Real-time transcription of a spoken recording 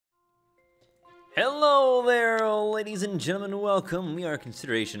Hello there, ladies and gentlemen. Welcome. We are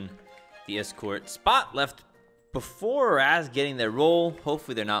consideration the Escort. Spot left before or as getting their role.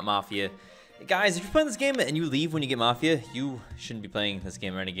 Hopefully they're not Mafia. Guys, if you're playing this game and you leave when you get Mafia, you shouldn't be playing this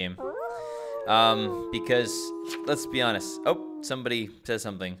game or any game. Because, let's be honest. Oh, somebody says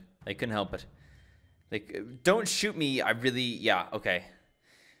something. I couldn't help it. Like, don't shoot me. Yeah, okay.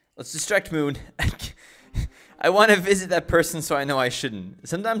 Let's distract Moon. I want to visit that person so I know I shouldn't.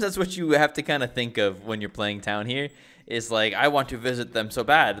 Sometimes that's what you have to kind of think of when you're playing Town here. Is like, I want to visit them so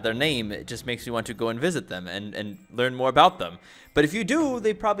bad. Their name, it just makes me want to go and visit them and learn more about them. But if you do,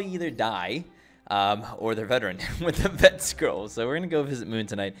 they probably either die or they're veteran with the vet scroll. So we're going to go visit Moon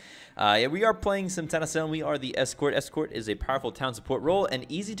tonight. Yeah, we are playing some Town of Salem. We are the Escort. Escort is a powerful town support role and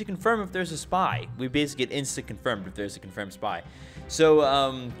easy to confirm if there's a spy. We basically get instant confirmed if there's a confirmed spy. So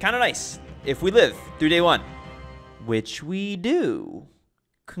kind of nice if we live through day one. Which we do.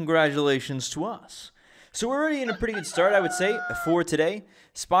 Congratulations to us. So we're already in a pretty good start, I would say, for today.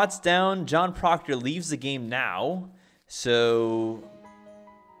 Spots down. John Proctor leaves the game now. So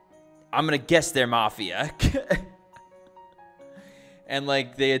I'm going to guess they're Mafia. And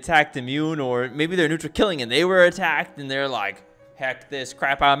like they attacked Immune, or maybe they're neutral killing and they were attacked and they're like, heck this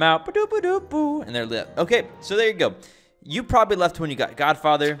crap, I'm out. Ba-doo-ba-doo-boo. And they're lit. Okay, so there you go. You probably left when you got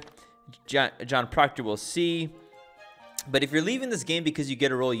Godfather. John Proctor will see. But if you're leaving this game because you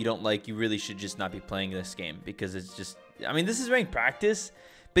get a role you don't like, you really should just not be playing this game. Because it's just, I mean, this is ranked practice.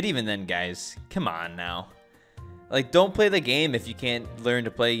 But even then, guys, come on now. Like, don't play the game if you can't learn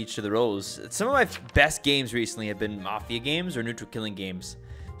to play each of the roles. Some of my best games recently have been Mafia games or neutral killing games.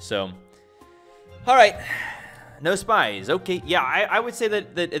 So, alright. No spies. Okay, yeah, I would say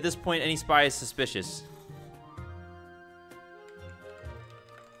that at this point, any spy is suspicious.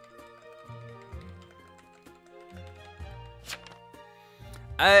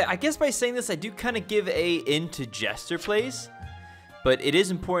 I guess by saying this, I do kind of give A into Jester plays, but it is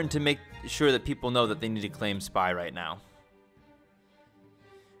important to make sure that people know that they need to claim spy right now.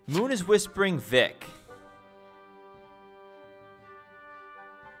 Moon is whispering Vic.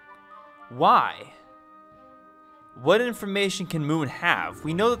 Why? What information can Moon have?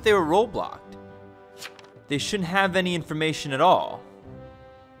 We know that they were role blocked. They shouldn't have any information at all.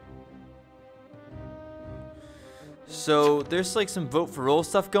 So there's like some vote for role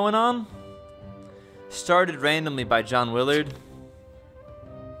stuff going on. Started randomly by John Willard.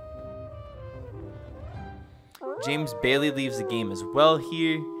 James Bailey leaves the game as well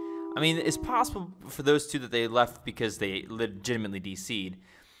here. I mean, it's possible for those two that they left because they legitimately DC'd.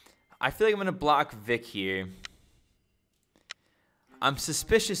 I feel like I'm going to block Vic here. I'm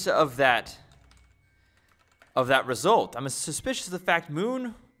suspicious of that result. I'm suspicious of the fact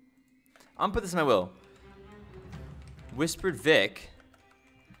Moon, I'm going to put this in my will. Whispered Vic,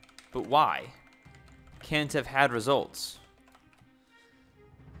 but why? Can't have had results.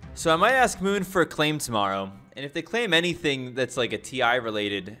 So I might ask Moon for a claim tomorrow, and if they claim anything that's like a TI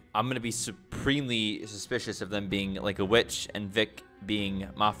related, I'm gonna be supremely suspicious of them being like a witch and Vic being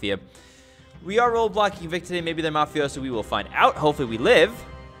Mafia. We are role blocking Vic today. Maybe they're Mafioso. We will find out. Hopefully we live.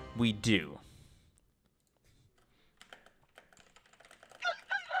 We do.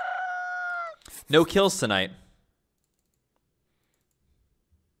 No kills tonight.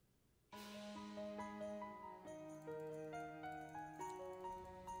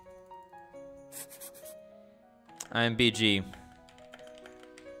 I'm BG.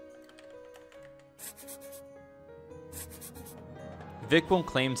 Vic won't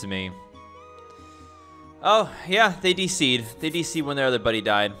claim to me. Oh, yeah, they DC'd. They DC'd when their other buddy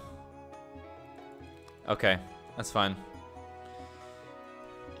died. Okay, that's fine.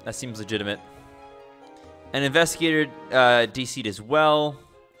 That seems legitimate. An investigator DC'd as well.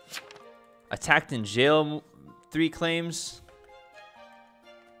 Attacked in jail, 3 claims.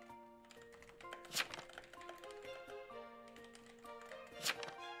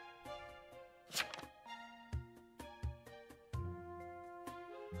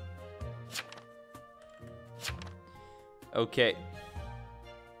 Okay.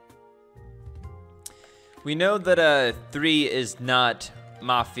 We know that 3 is not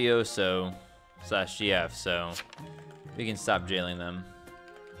Mafioso / GF, so we can stop jailing them.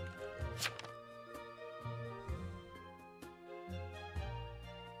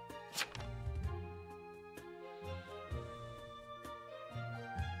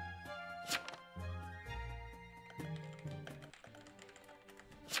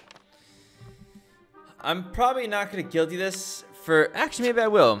 I'm probably not going to guilty this for... Actually, maybe I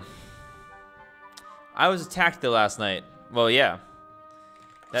will. I was attacked though last night. Well, yeah.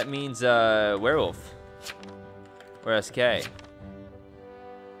 That means werewolf. Or SK.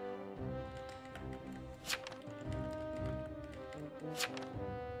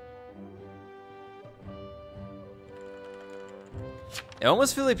 I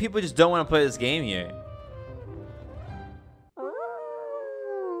almost feel like people just don't want to play this game here.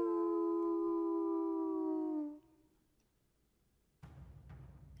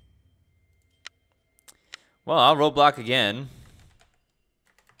 Well, I'll roadblock again.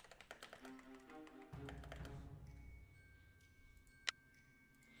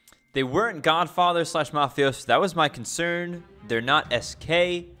 They weren't Godfather / Mafioso. That was my concern. They're not SK,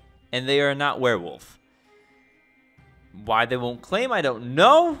 and they are not Werewolf. Why they won't claim, I don't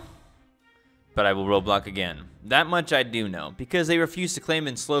know. But I will roadblock again. That much I do know. Because they refuse to claim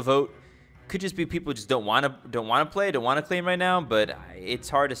in slow vote. Could just be people just don't want to play, don't want to claim right now, but it's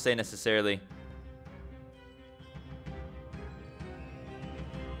hard to say necessarily.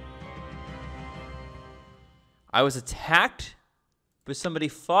 I was attacked, but somebody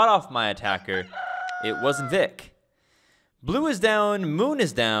fought off my attacker. It wasn't Vic. Blue is down. Moon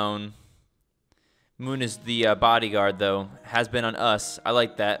is down. Moon is the bodyguard, though. Has been on us. I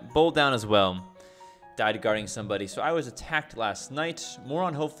like that. Bull down as well. Died guarding somebody. So I was attacked last night.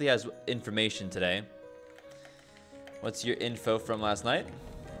 Moron hopefully has information today. What's your info from last night?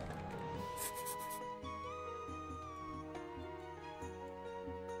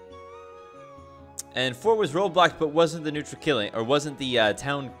 And 4 was roadblocked, but wasn't the neutral killing, or wasn't the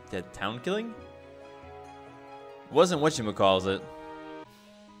town killing? Wasn't whatchamacalls it.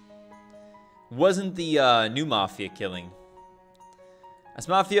 Wasn't the new mafia killing. That's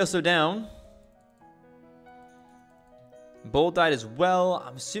Mafioso down. Bull died as well.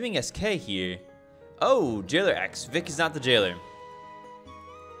 I'm assuming SK here. Oh, Jailer X. Vic is not the jailer.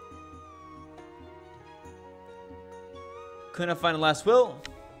 Couldn't find a last will.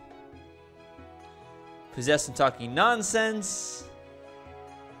 Possessed and talking nonsense.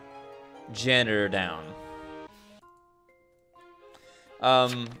 Janitor down.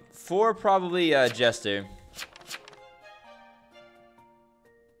 4 probably Jester.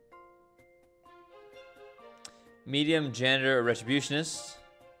 Medium, janitor, or retributionist.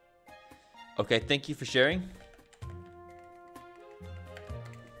 Okay, thank you for sharing.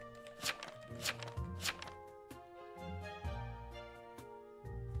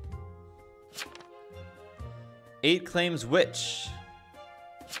 Eight claims witch.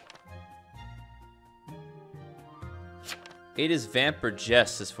 8 is vamp or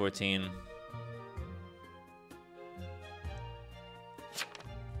jest is 14.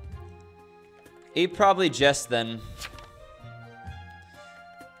 Eight probably jest then.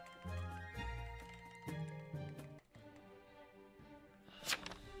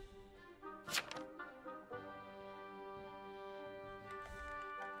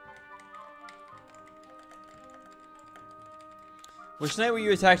 Which night were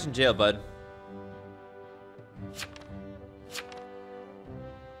you attacked in jail, bud?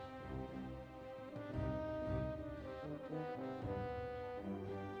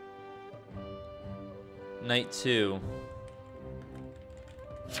 Night 2.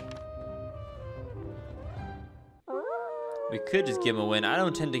 We could just give him a win. I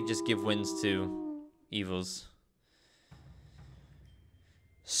don't tend to just give wins to evils.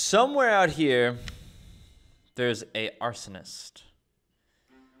 Somewhere out here, there's a arsonist.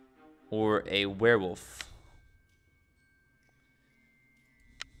 Or a werewolf.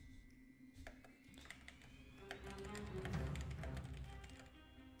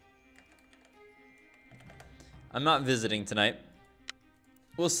 I'm not visiting tonight.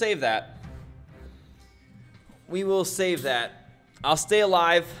 We'll save that. We will save that. I'll stay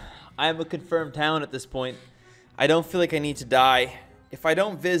alive. I am a confirmed town at this point. I don't feel like I need to die. If I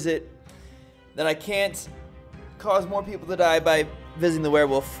don't visit, then I can't cause more people to die by visiting the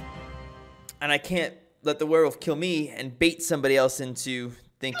werewolf. And I can't let the werewolf kill me and bait somebody else into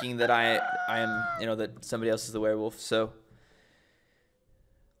thinking that I am, that somebody else is the werewolf. So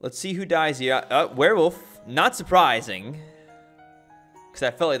let's see who dies here. Werewolf, not surprising, because I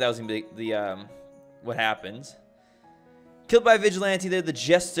felt like that was gonna be the what happens. Killed by vigilante there, the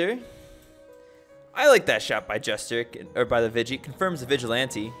jester. I like that shot by jester or by the vigi. It confirms the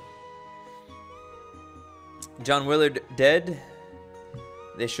vigilante. John Willard dead.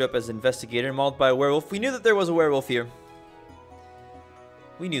 They show up as investigator, mauled by a werewolf. We knew that there was a werewolf here.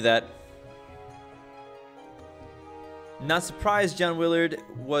 We knew that. Not surprised John Willard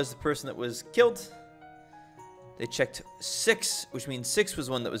was the person that was killed. They checked 6, which means 6 was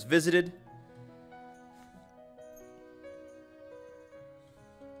one that was visited.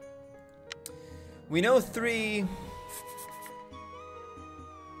 We know 3...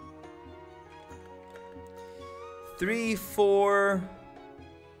 3, 4...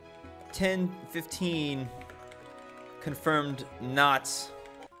 10, 15 confirmed not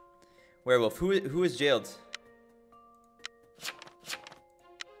werewolf. Who is jailed?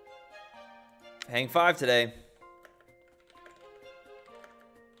 Hang 5 today.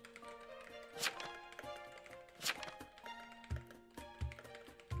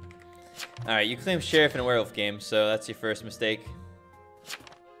 Alright, you claim sheriff in a werewolf game, so that's your first mistake.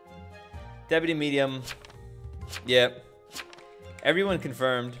 Deputy medium. Yep. Everyone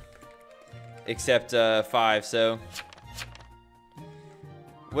confirmed. Except 5, so.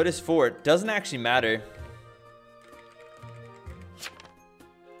 What is 4? Doesn't actually matter.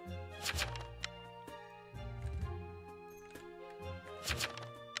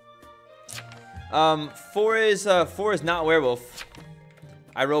 4 is not werewolf.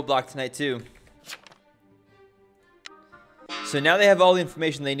 I roadblocked tonight too. So now they have all the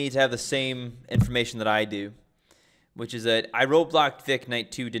information they need to have the same information that I do, which is that I roadblocked Vic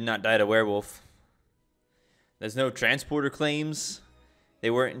night 2 did not die to werewolf. There's no transporter claims. They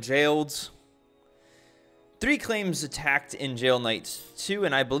weren't jailed. 3 claims attacked in jail night 2,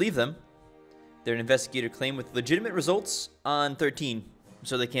 and I believe them. They're an investigator claim with legitimate results on 13,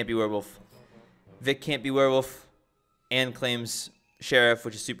 so they can't be werewolf. Vic can't be werewolf, and claims sheriff,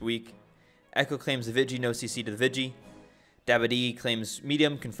 which is super weak. Echo claims the Vigi, no CC to the Vigi. Dabba-D claims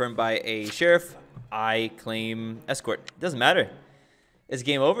medium, confirmed by a sheriff. I claim escort. Doesn't matter. It's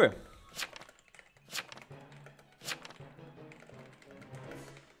game over.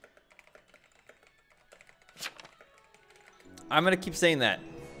 I'm going to keep saying that.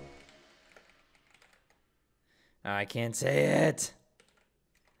 I can't say it.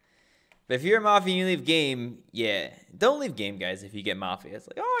 But if you're a mafia and you leave game, yeah. Don't leave game, guys, if you get mafia. It's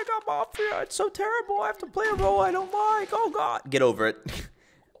like, oh, I got mafia. It's so terrible. I have to play a role I don't like. Oh, God. Get over it.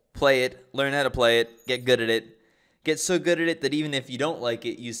 Play it. Learn how to play it. Get good at it. Get so good at it that even if you don't like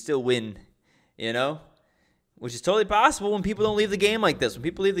it, you still win. You know? Which is totally possible when people don't leave the game like this. When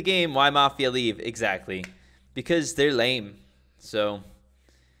people leave the game, why mafia leave? Exactly. Because they're lame. So,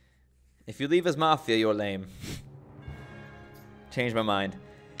 if you leave as mafia, you're lame. Changed my mind.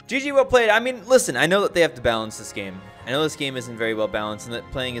 GG, well played. I mean, listen, I know that they have to balance this game. I know this game isn't very well balanced and that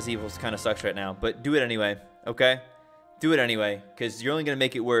playing as evil kind of sucks right now. But do it anyway, okay? Do it anyway, because you're only going to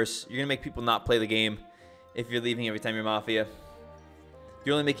make it worse. You're going to make people not play the game if you're leaving every time you're mafia.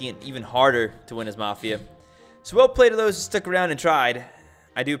 You're only making it even harder to win as mafia. So well played to those who stuck around and tried.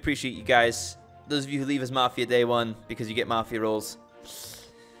 I do appreciate you guys. Those of you who leave as mafia day 1 because you get mafia rolls.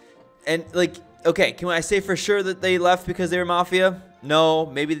 And, like, okay, can I say for sure that they left because they were mafia? No,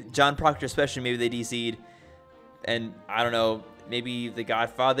 maybe John Proctor especially, maybe they DC'd. And, I don't know, maybe the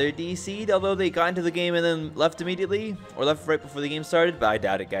Godfather DC'd, although they got into the game and then left immediately. Or left right before the game started, but I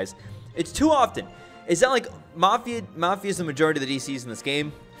doubt it, guys. It's too often. It's not like Mafia is the majority of the DCs in this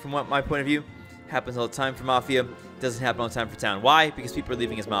game, from what my point of view. Happens all the time for Mafia. Doesn't happen all the time for Town. Why? Because people are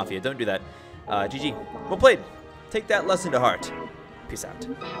leaving as Mafia. Don't do that. GG. Well played. Take that lesson to heart. Peace out.